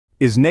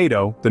Is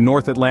NATO, the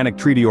North Atlantic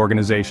Treaty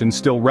Organization,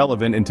 still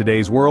relevant in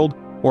today's world,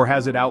 or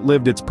has it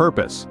outlived its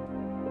purpose?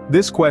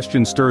 This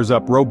question stirs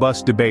up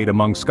robust debate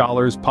among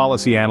scholars,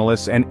 policy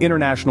analysts, and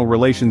international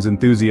relations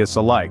enthusiasts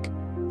alike.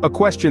 A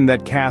question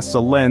that casts a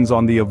lens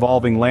on the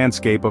evolving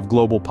landscape of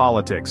global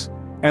politics,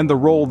 and the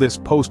role this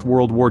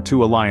post-World War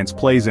II alliance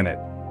plays in it.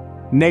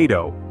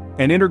 NATO,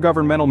 an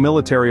intergovernmental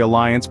military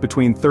alliance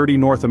between 30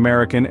 North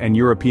American and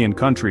European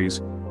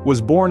countries, was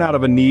born out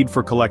of a need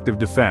for collective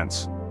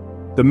defense.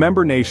 The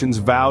member nations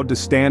vowed to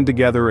stand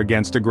together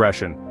against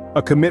aggression,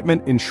 a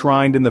commitment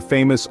enshrined in the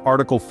famous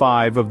Article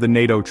 5 of the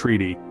NATO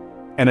Treaty.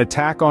 An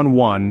attack on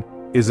one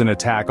is an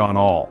attack on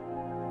all.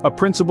 A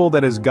principle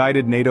that has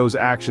guided NATO's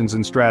actions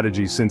and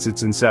strategies since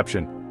its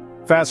inception.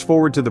 Fast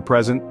forward to the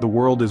present, the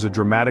world is a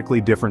dramatically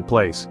different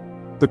place.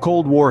 The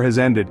Cold War has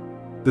ended.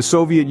 The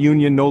Soviet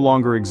Union no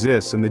longer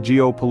exists and the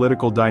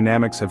geopolitical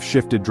dynamics have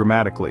shifted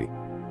dramatically.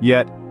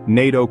 Yet,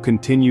 NATO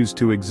continues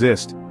to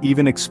exist,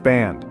 even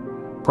expand,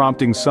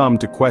 prompting some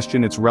to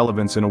question its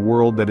relevance in a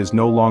world that is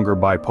no longer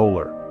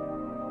bipolar.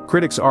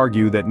 Critics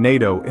argue that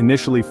NATO,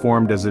 initially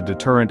formed as a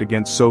deterrent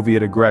against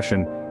Soviet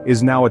aggression,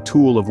 is now a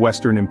tool of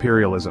Western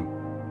imperialism.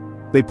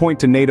 They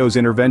point to NATO's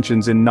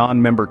interventions in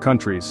non-member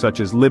countries such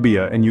as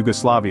Libya and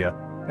Yugoslavia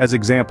as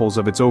examples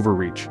of its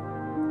overreach.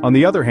 On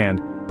the other hand,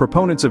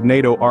 proponents of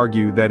NATO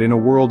argue that in a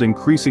world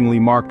increasingly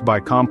marked by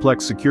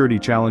complex security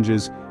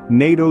challenges,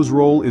 NATO's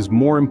role is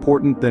more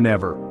important than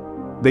ever.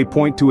 They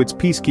point to its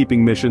peacekeeping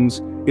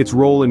missions, its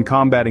role in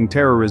combating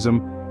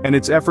terrorism, and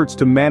its efforts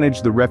to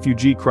manage the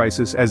refugee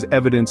crisis as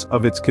evidence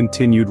of its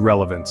continued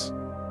relevance.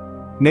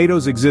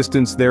 NATO's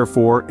existence,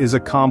 therefore, is a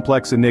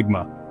complex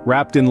enigma,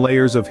 wrapped in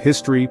layers of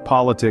history,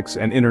 politics,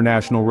 and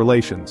international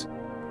relations.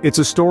 It's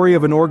a story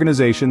of an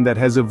organization that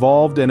has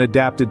evolved and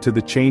adapted to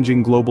the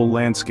changing global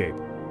landscape,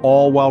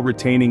 all while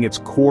retaining its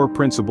core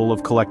principle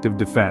of collective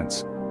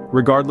defense.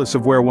 Regardless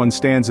of where one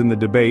stands in the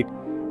debate,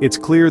 it's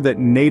clear that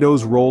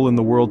NATO's role in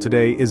the world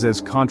today is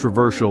as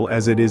controversial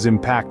as it is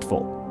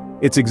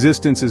impactful. Its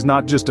existence is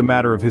not just a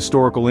matter of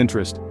historical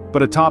interest,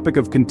 but a topic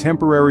of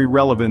contemporary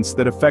relevance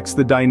that affects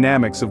the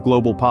dynamics of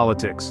global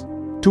politics.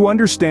 To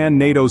understand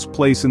NATO's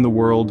place in the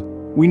world,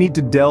 we need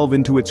to delve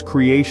into its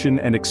creation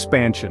and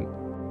expansion.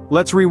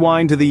 Let's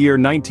rewind to the year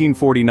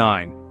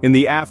 1949, in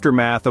the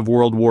aftermath of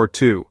World War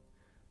II.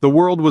 The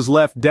world was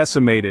left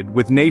decimated,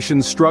 with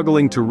nations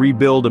struggling to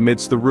rebuild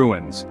amidst the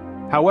ruins.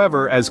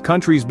 However, as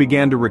countries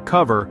began to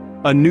recover,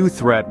 a new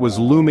threat was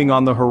looming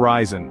on the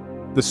horizon: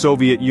 the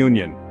Soviet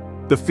Union.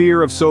 The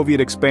fear of Soviet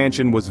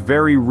expansion was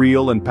very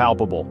real and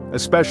palpable,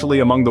 especially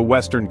among the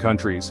Western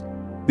countries.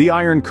 The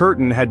Iron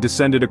Curtain had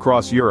descended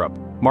across Europe,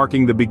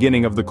 marking the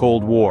beginning of the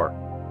Cold War.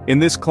 In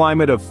this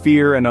climate of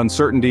fear and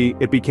uncertainty,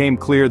 it became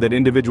clear that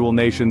individual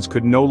nations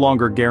could no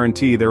longer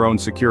guarantee their own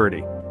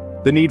security.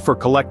 The need for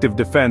collective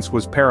defense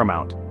was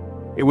paramount.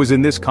 It was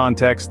in this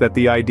context that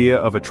the idea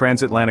of a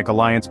transatlantic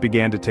alliance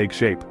began to take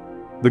shape.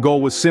 The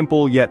goal was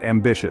simple yet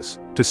ambitious: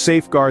 to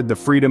safeguard the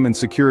freedom and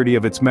security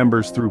of its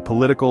members through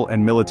political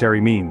and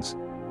military means.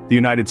 The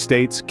United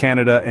States,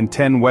 Canada, and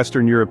 10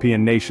 Western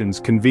European nations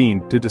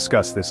convened to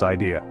discuss this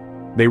idea.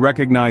 They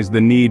recognized the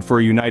need for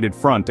a united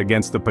front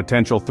against the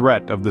potential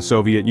threat of the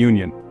Soviet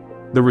Union.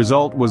 The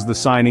result was the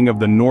signing of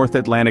the North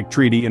Atlantic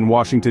Treaty in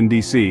Washington,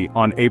 D.C.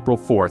 on April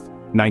 4,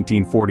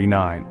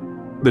 1949.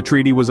 The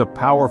treaty was a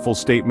powerful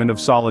statement of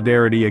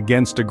solidarity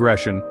against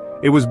aggression.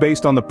 It was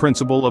based on the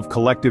principle of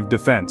collective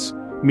defense,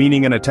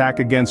 meaning an attack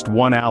against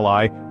one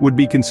ally would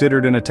be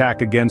considered an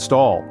attack against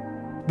all.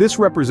 This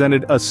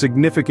represented a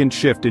significant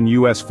shift in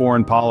U.S.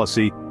 foreign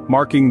policy,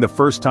 marking the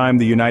first time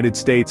the United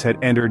States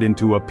had entered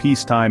into a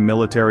peacetime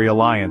military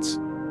alliance.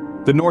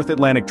 The North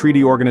Atlantic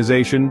Treaty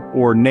Organization,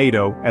 or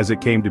NATO as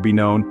it came to be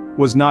known,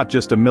 was not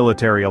just a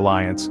military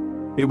alliance.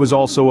 It was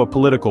also a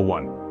political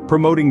one,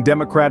 promoting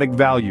democratic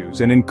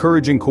values and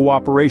encouraging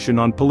cooperation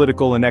on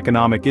political and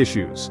economic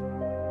issues.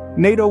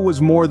 NATO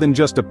was more than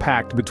just a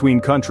pact between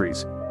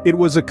countries. It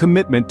was a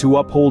commitment to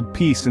uphold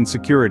peace and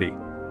security.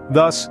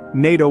 Thus,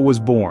 NATO was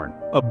born,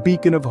 a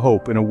beacon of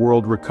hope in a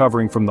world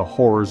recovering from the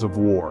horrors of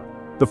war.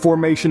 The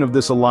formation of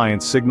this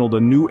alliance signaled a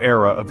new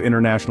era of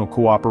international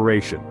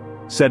cooperation,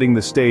 setting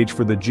the stage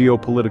for the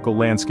geopolitical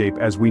landscape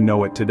as we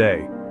know it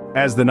today.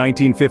 As the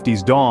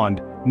 1950s dawned,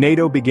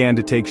 NATO began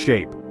to take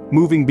shape,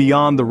 moving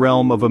beyond the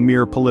realm of a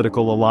mere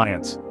political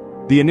alliance.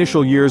 The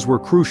initial years were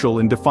crucial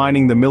in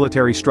defining the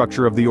military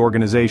structure of the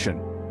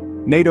organization.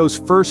 NATO's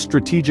first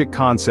strategic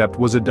concept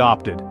was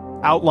adopted,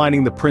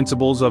 outlining the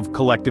principles of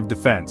collective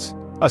defense.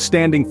 A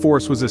standing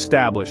force was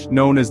established,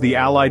 known as the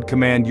Allied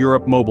Command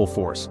Europe Mobile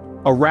Force,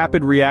 a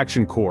rapid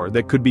reaction corps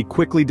that could be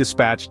quickly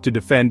dispatched to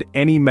defend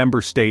any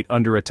member state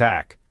under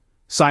attack.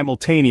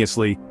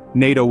 Simultaneously,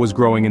 NATO was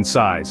growing in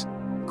size.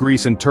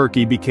 Greece and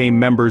Turkey became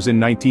members in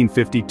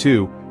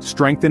 1952,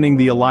 strengthening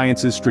the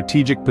alliance's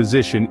strategic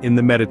position in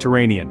the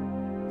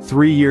Mediterranean.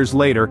 3 years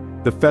later,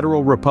 the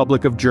Federal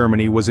Republic of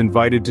Germany was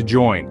invited to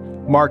join,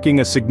 marking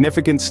a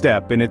significant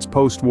step in its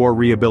post-war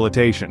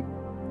rehabilitation.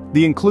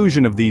 The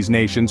inclusion of these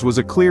nations was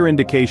a clear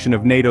indication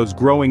of NATO's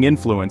growing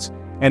influence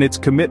and its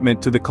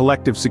commitment to the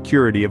collective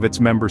security of its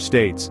member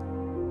states.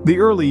 The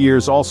early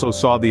years also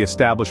saw the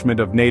establishment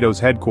of NATO's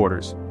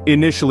headquarters.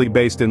 Initially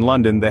based in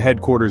London, the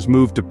headquarters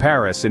moved to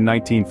Paris in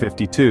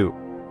 1952.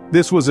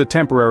 This was a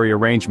temporary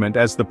arrangement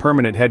as the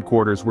permanent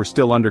headquarters were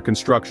still under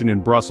construction in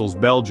Brussels,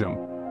 Belgium.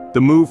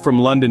 The move from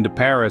London to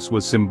Paris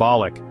was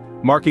symbolic,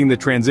 marking the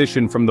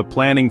transition from the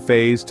planning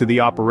phase to the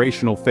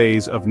operational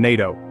phase of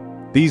NATO.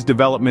 These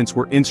developments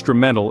were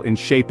instrumental in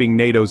shaping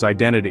NATO's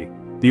identity.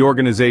 The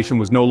organization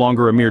was no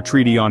longer a mere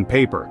treaty on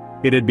paper.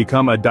 It had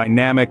become a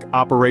dynamic,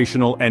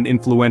 operational, and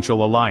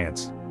influential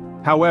alliance.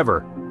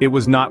 However, it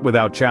was not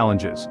without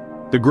challenges.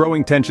 The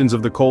growing tensions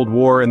of the Cold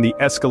War and the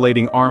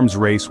escalating arms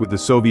race with the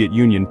Soviet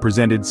Union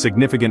presented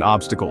significant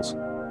obstacles.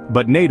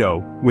 But NATO,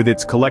 with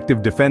its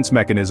collective defense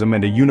mechanism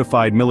and a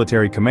unified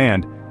military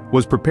command,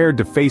 was prepared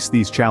to face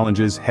these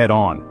challenges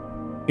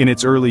head-on. In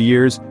its early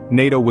years,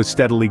 NATO was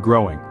steadily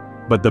growing,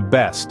 but the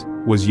best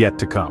was yet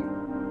to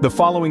come. The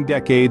following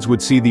decades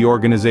would see the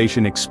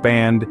organization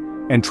expand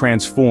and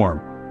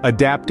transform,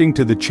 adapting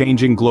to the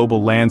changing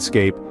global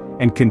landscape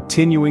and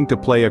continuing to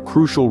play a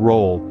crucial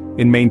role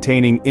in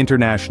maintaining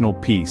international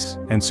peace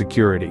and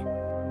security.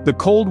 The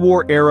Cold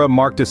War era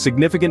marked a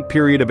significant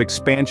period of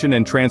expansion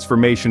and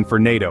transformation for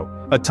NATO,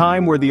 a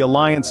time where the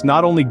alliance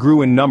not only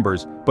grew in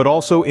numbers, but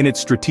also in its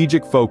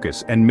strategic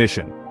focus and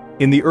mission.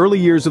 In the early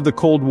years of the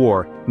Cold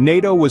War,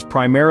 NATO was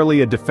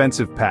primarily a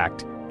defensive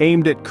pact,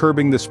 aimed at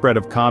curbing the spread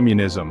of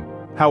communism.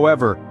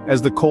 However,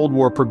 as the Cold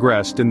War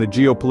progressed and the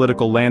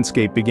geopolitical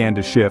landscape began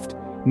to shift,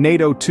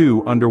 NATO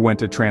too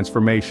underwent a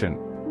transformation.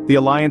 The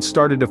alliance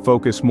started to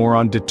focus more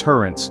on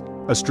deterrence,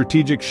 a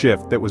strategic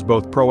shift that was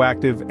both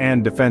proactive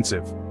and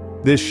defensive.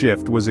 This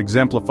shift was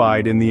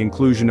exemplified in the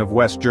inclusion of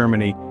West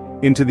Germany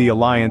into the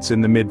alliance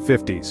in the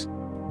mid-50s.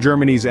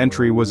 Germany's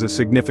entry was a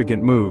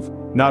significant move,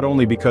 not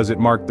only because it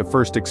marked the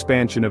first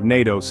expansion of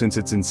NATO since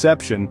its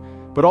inception,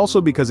 but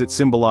also because it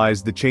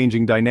symbolized the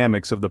changing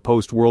dynamics of the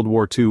post-World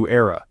War II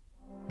era.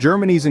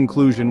 Germany's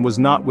inclusion was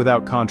not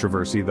without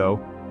controversy, though.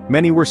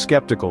 Many were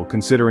skeptical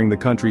considering the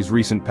country's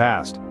recent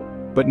past.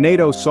 But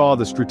NATO saw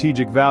the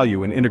strategic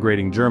value in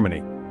integrating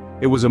Germany.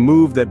 It was a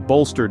move that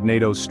bolstered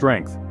NATO's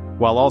strength,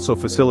 while also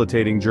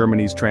facilitating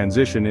Germany's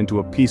transition into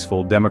a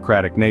peaceful,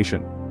 democratic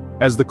nation.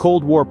 As the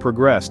Cold War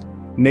progressed,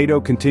 NATO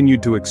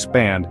continued to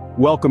expand,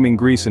 welcoming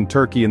Greece and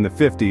Turkey in the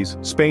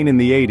 50s, Spain in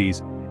the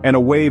 80s, and a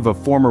wave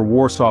of former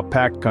Warsaw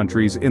Pact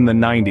countries in the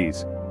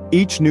 90s.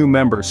 Each new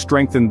member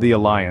strengthened the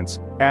alliance,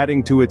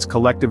 adding to its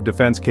collective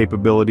defense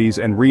capabilities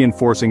and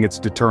reinforcing its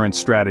deterrence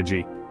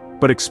strategy.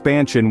 But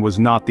expansion was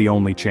not the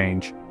only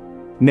change.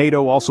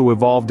 NATO also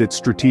evolved its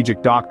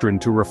strategic doctrine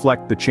to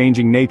reflect the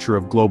changing nature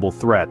of global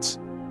threats.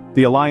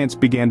 The alliance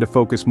began to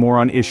focus more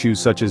on issues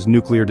such as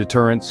nuclear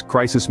deterrence,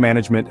 crisis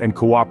management, and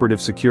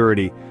cooperative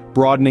security,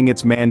 broadening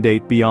its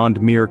mandate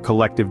beyond mere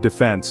collective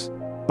defense.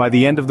 By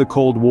the end of the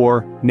Cold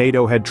War,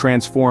 NATO had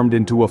transformed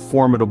into a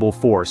formidable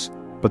force,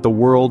 but the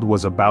world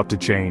was about to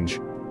change.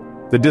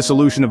 The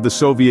dissolution of the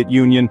Soviet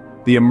Union,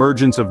 the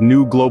emergence of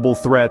new global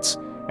threats,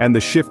 and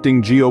the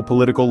shifting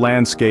geopolitical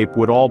landscape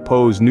would all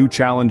pose new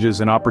challenges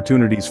and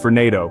opportunities for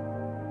NATO.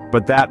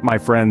 But that, my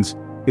friends,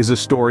 is a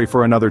story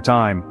for another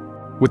time.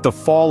 With the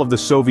fall of the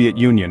Soviet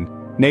Union,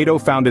 NATO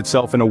found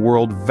itself in a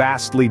world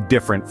vastly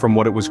different from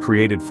what it was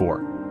created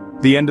for.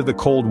 The end of the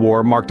Cold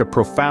War marked a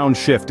profound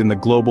shift in the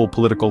global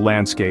political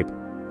landscape,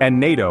 and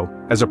NATO,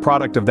 as a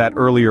product of that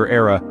earlier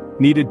era,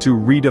 needed to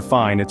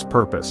redefine its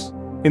purpose.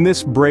 In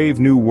this brave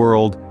new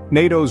world,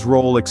 NATO's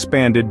role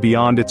expanded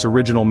beyond its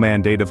original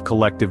mandate of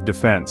collective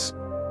defense.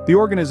 The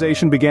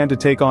organization began to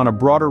take on a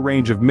broader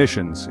range of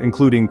missions,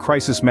 including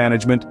crisis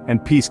management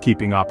and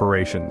peacekeeping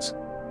operations.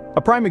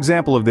 A prime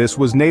example of this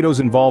was NATO's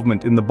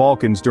involvement in the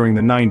Balkans during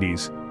the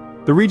 90s.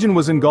 The region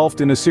was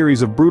engulfed in a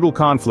series of brutal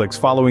conflicts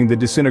following the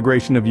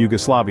disintegration of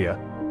Yugoslavia.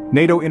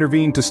 NATO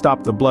intervened to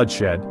stop the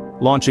bloodshed,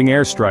 launching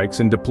airstrikes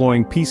and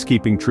deploying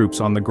peacekeeping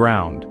troops on the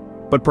ground.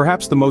 But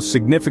perhaps the most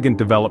significant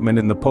development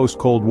in the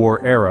post-Cold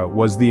War era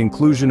was the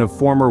inclusion of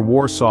former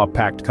Warsaw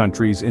Pact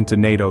countries into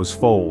NATO's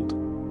fold.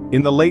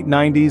 In the late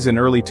 90s and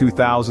early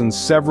 2000s,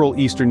 several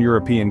Eastern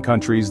European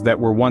countries that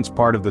were once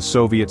part of the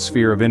Soviet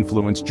sphere of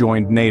influence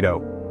joined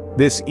NATO.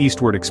 This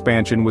eastward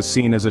expansion was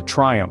seen as a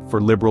triumph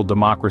for liberal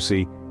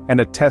democracy and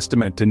a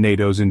testament to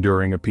NATO's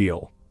enduring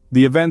appeal.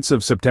 The events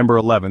of September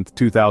 11,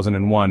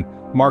 2001,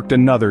 marked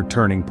another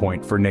turning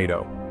point for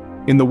NATO.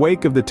 In the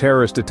wake of the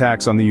terrorist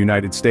attacks on the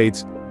United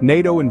States,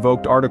 NATO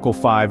invoked Article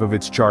 5 of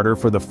its charter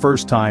for the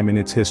first time in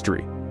its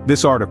history.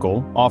 This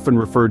article, often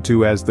referred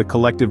to as the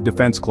Collective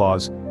Defense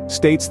Clause,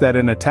 states that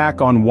an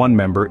attack on one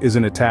member is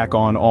an attack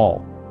on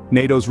all.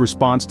 NATO's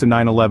response to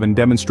 9/11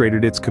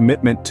 demonstrated its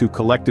commitment to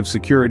collective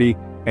security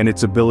and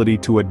its ability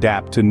to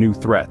adapt to new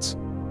threats.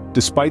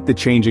 Despite the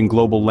changing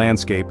global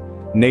landscape,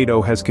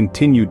 NATO has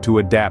continued to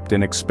adapt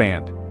and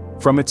expand.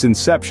 From its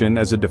inception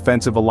as a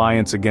defensive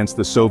alliance against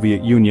the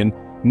Soviet Union,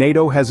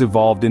 NATO has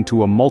evolved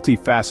into a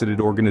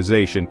multifaceted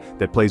organization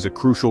that plays a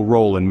crucial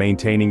role in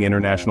maintaining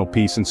international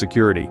peace and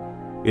security.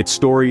 Its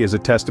story is a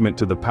testament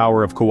to the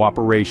power of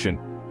cooperation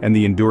and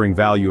the enduring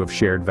value of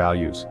shared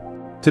values.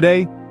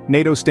 Today,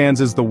 NATO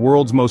stands as the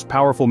world's most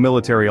powerful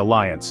military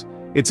alliance,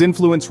 its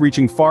influence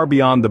reaching far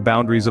beyond the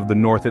boundaries of the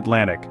North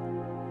Atlantic.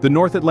 The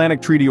North Atlantic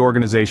Treaty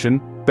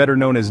Organization, better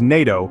known as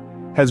NATO,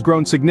 has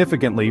grown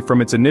significantly from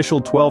its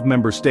initial 12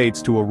 member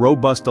states to a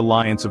robust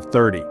alliance of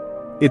 30.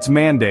 Its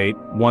mandate,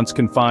 once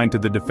confined to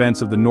the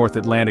defense of the North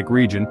Atlantic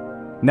region,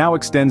 now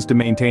extends to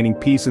maintaining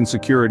peace and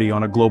security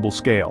on a global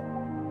scale.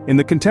 In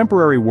the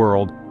contemporary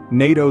world,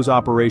 NATO's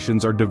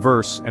operations are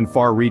diverse and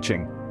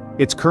far-reaching.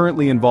 It's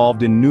currently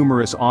involved in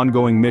numerous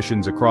ongoing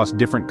missions across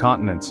different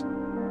continents.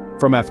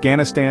 From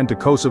Afghanistan to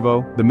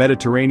Kosovo, the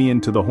Mediterranean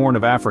to the Horn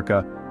of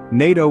Africa,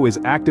 NATO is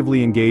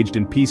actively engaged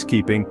in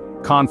peacekeeping,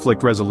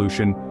 conflict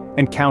resolution,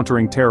 and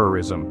countering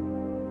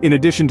terrorism. In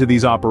addition to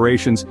these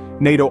operations,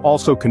 NATO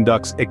also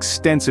conducts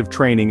extensive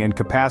training and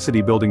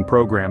capacity-building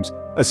programs,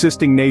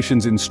 assisting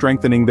nations in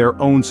strengthening their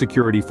own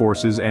security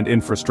forces and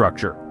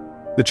infrastructure.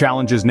 The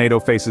challenges NATO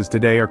faces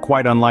today are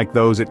quite unlike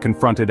those it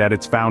confronted at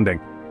its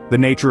founding. The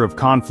nature of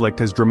conflict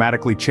has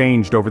dramatically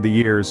changed over the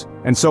years,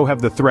 and so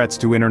have the threats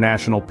to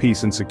international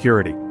peace and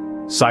security.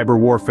 Cyber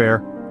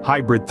warfare,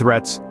 hybrid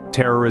threats,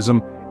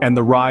 terrorism, and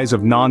the rise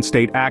of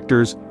non-state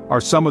actors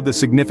are some of the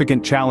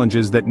significant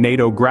challenges that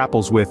NATO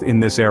grapples with in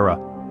this era.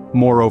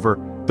 Moreover,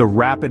 the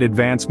rapid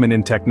advancement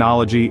in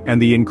technology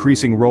and the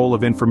increasing role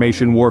of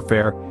information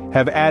warfare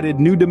have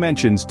added new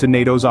dimensions to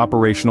NATO's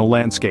operational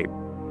landscape.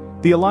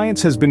 The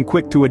alliance has been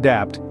quick to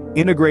adapt,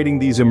 integrating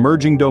these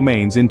emerging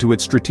domains into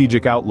its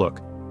strategic outlook.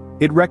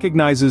 It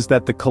recognizes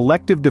that the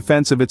collective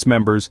defense of its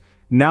members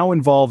now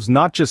involves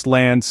not just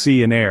land,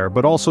 sea and air,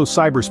 but also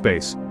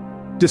cyberspace.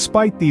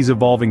 Despite these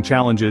evolving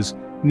challenges,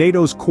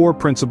 NATO's core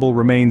principle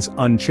remains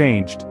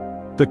unchanged.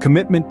 The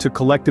commitment to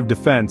collective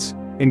defense,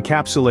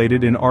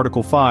 encapsulated in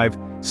Article 5,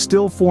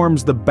 still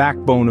forms the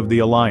backbone of the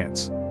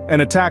alliance. An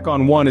attack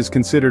on one is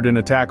considered an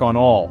attack on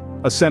all,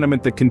 a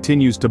sentiment that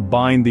continues to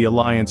bind the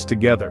alliance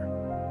together.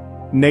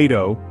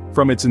 NATO,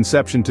 from its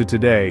inception to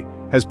today,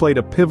 has played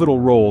a pivotal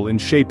role in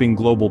shaping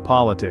global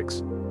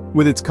politics.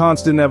 With its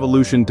constant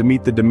evolution to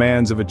meet the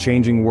demands of a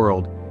changing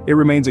world, it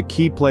remains a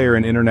key player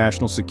in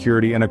international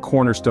security and a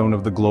cornerstone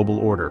of the global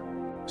order.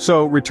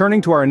 So,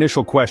 returning to our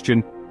initial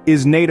question,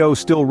 is NATO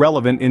still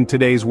relevant in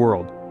today's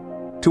world?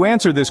 To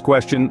answer this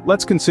question,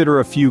 let's consider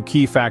a few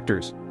key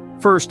factors.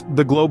 First,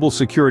 the global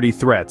security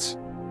threats.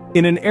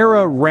 In an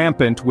era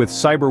rampant with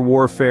cyber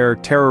warfare,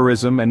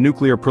 terrorism, and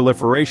nuclear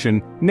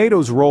proliferation,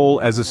 NATO's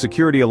role as a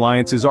security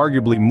alliance is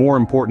arguably more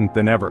important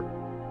than ever.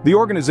 The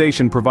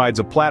organization provides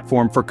a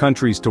platform for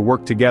countries to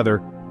work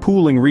together,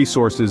 pooling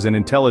resources and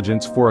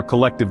intelligence for a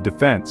collective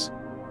defense.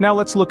 Now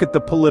let's look at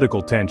the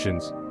political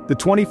tensions. The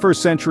 21st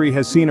century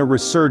has seen a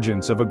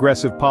resurgence of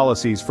aggressive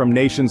policies from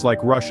nations like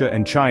Russia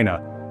and China,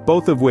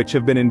 both of which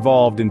have been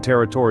involved in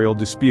territorial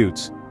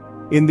disputes.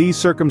 In these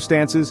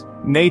circumstances,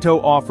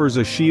 NATO offers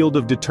a shield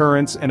of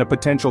deterrence and a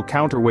potential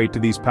counterweight to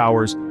these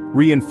powers,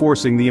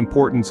 reinforcing the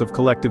importance of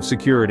collective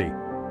security.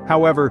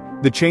 However,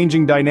 the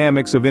changing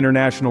dynamics of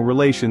international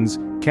relations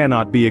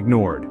cannot be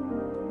ignored.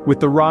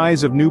 With the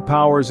rise of new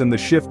powers and the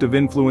shift of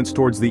influence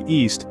towards the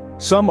East,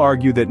 some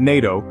argue that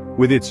NATO,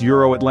 with its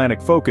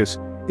Euro-Atlantic focus,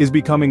 is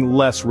becoming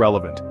less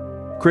relevant.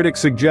 Critics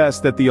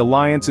suggest that the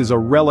alliance is a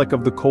relic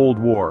of the Cold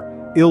War,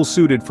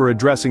 ill-suited for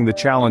addressing the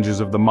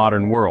challenges of the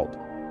modern world.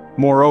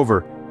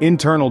 Moreover,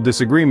 internal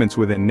disagreements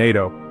within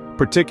NATO,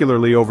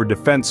 particularly over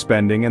defense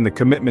spending and the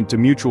commitment to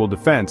mutual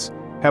defense,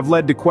 have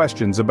led to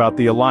questions about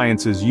the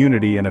alliance's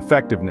unity and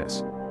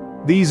effectiveness.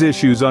 These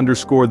issues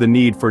underscore the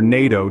need for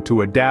NATO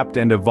to adapt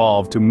and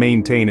evolve to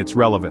maintain its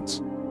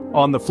relevance.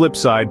 On the flip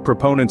side,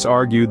 proponents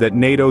argue that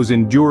NATO's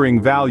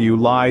enduring value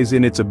lies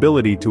in its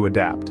ability to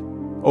adapt.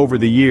 Over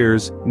the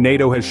years,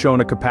 NATO has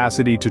shown a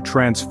capacity to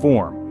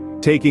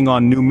transform, taking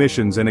on new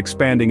missions and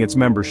expanding its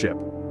membership.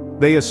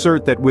 They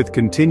assert that with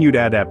continued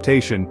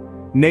adaptation,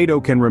 NATO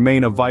can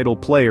remain a vital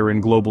player in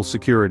global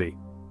security.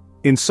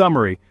 In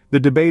summary, the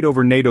debate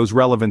over NATO's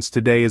relevance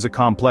today is a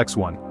complex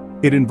one.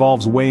 It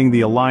involves weighing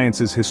the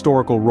alliance's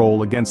historical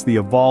role against the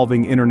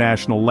evolving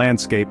international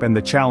landscape and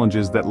the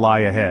challenges that lie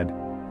ahead.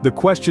 The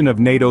question of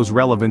NATO's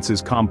relevance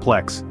is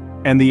complex,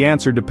 and the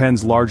answer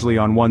depends largely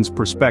on one's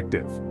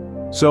perspective.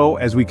 So,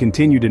 as we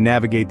continue to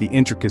navigate the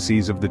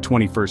intricacies of the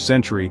 21st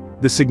century,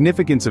 the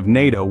significance of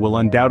NATO will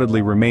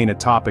undoubtedly remain a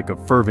topic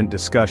of fervent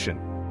discussion.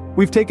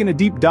 We've taken a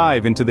deep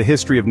dive into the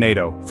history of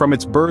NATO, from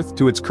its birth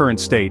to its current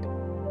state.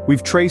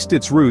 We've traced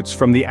its roots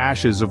from the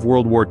ashes of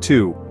World War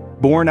II,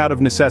 born out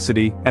of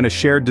necessity and a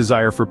shared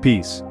desire for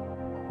peace.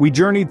 We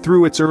journeyed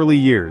through its early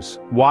years,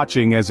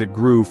 watching as it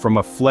grew from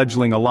a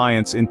fledgling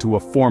alliance into a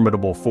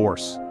formidable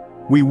force.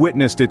 We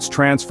witnessed its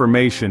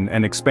transformation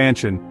and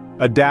expansion,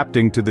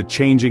 adapting to the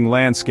changing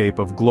landscape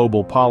of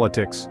global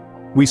politics.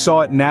 We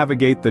saw it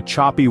navigate the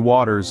choppy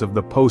waters of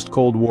the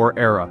post-Cold War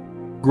era,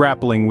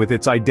 grappling with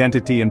its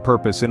identity and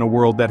purpose in a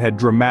world that had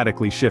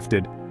dramatically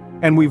shifted.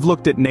 And we've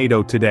looked at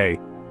NATO today,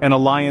 an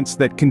alliance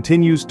that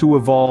continues to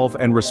evolve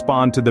and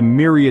respond to the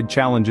myriad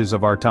challenges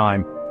of our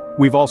time.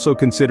 We've also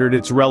considered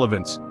its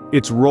relevance,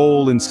 its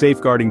role in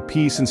safeguarding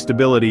peace and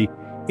stability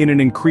in an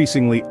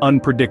increasingly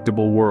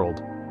unpredictable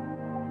world.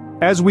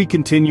 As we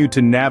continue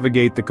to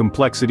navigate the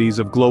complexities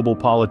of global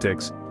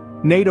politics,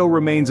 NATO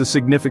remains a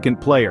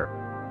significant player,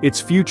 its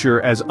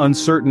future as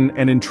uncertain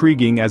and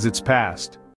intriguing as its past.